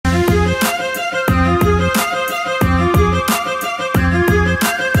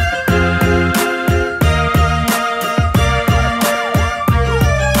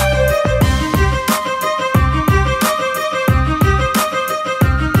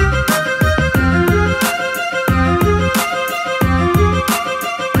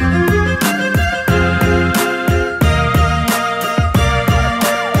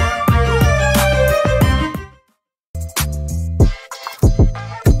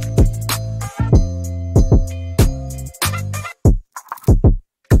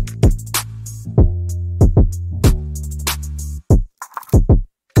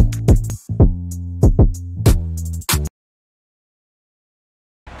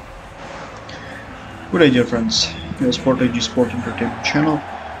Good day, dear friends. Your Sport AG Sport Entertainment channel.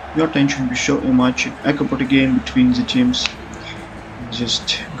 Your attention will show a match, a couple game between the teams.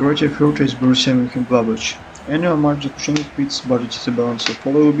 Just Greuther Fürth is Borussia M'gladbach. And your match discussion fits, but it is a balance of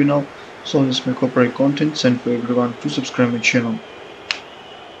follow will now. So this may cooperate content and for everyone to subscribe my channel.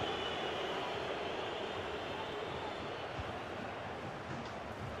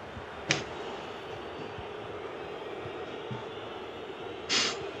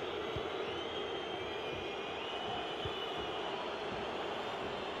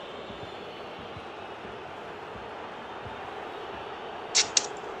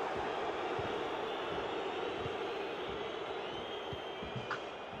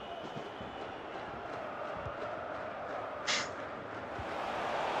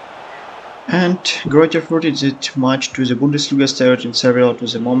 And Greuther Fürth is it match to the Bundesliga started in several to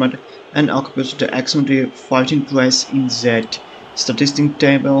the moment and occupies the excellently 15th place in that statistic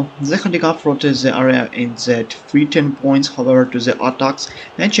table. The handicap for the area in that 310 points, however, to the attacks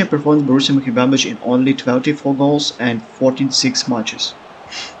and can perform Borussia M'gladbach in only 24 goals and 14-6 matches.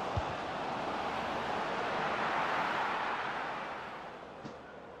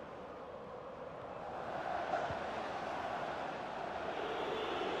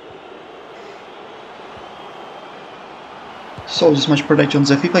 So this match predict on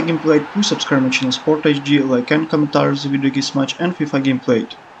the FIFA gameplay. Please subscribe my channel Sport HD, like and comment the video this match and FIFA gameplay.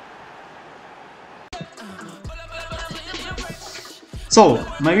 So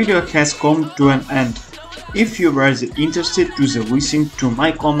my video has come to an end. If you were interested to listen to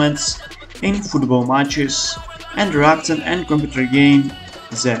my comments in football matches and reaction and computer game,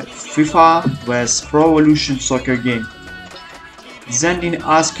 the FIFA vs Pro Evolution Soccer game, then in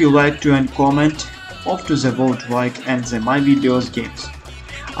ask you like to and comment off to the vote like and the my videos games.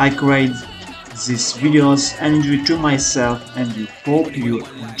 I create these videos and enjoy to myself and you hope you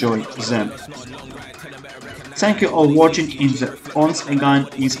enjoy them. Thank you all watching in the once again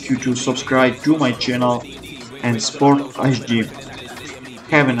ask you to subscribe to my channel and Sport HD.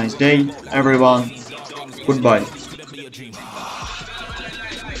 Have a nice day everyone. Goodbye.